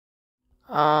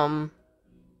Um,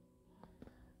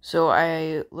 so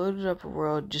I loaded up a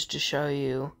world just to show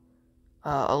you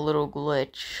a little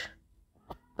glitch,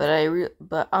 but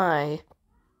I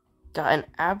got an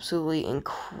absolutely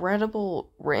incredible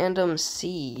random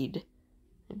seed.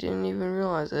 I didn't even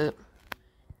realize it.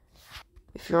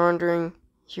 If you're wondering,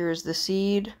 here's the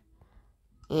seed,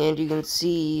 and you can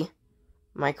see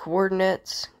my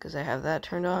coordinates, because I have that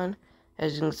turned on.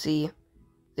 As you can see,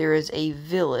 there is a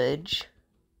village.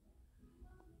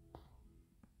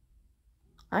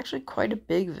 Actually, quite a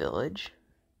big village.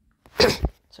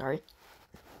 Sorry.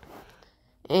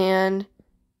 And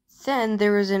then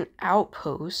there is an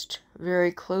outpost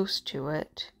very close to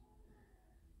it.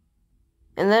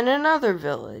 And then another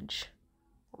village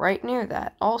right near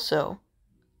that. Also,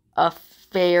 a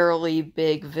fairly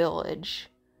big village.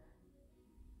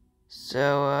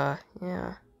 So,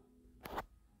 yeah.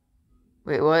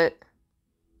 Wait, what?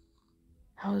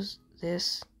 How's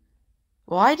this?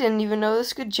 Well, I didn't even know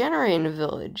this could generate in a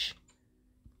village.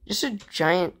 Just a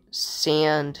giant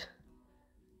sand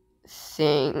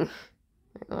thing.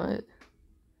 Wait, what? Is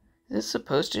this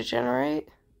supposed to generate?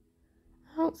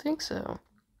 I don't think so.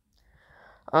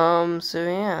 So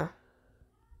yeah.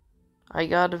 I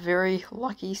got a very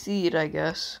lucky seed, I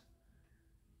guess.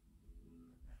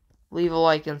 Leave a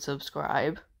like and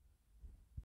subscribe.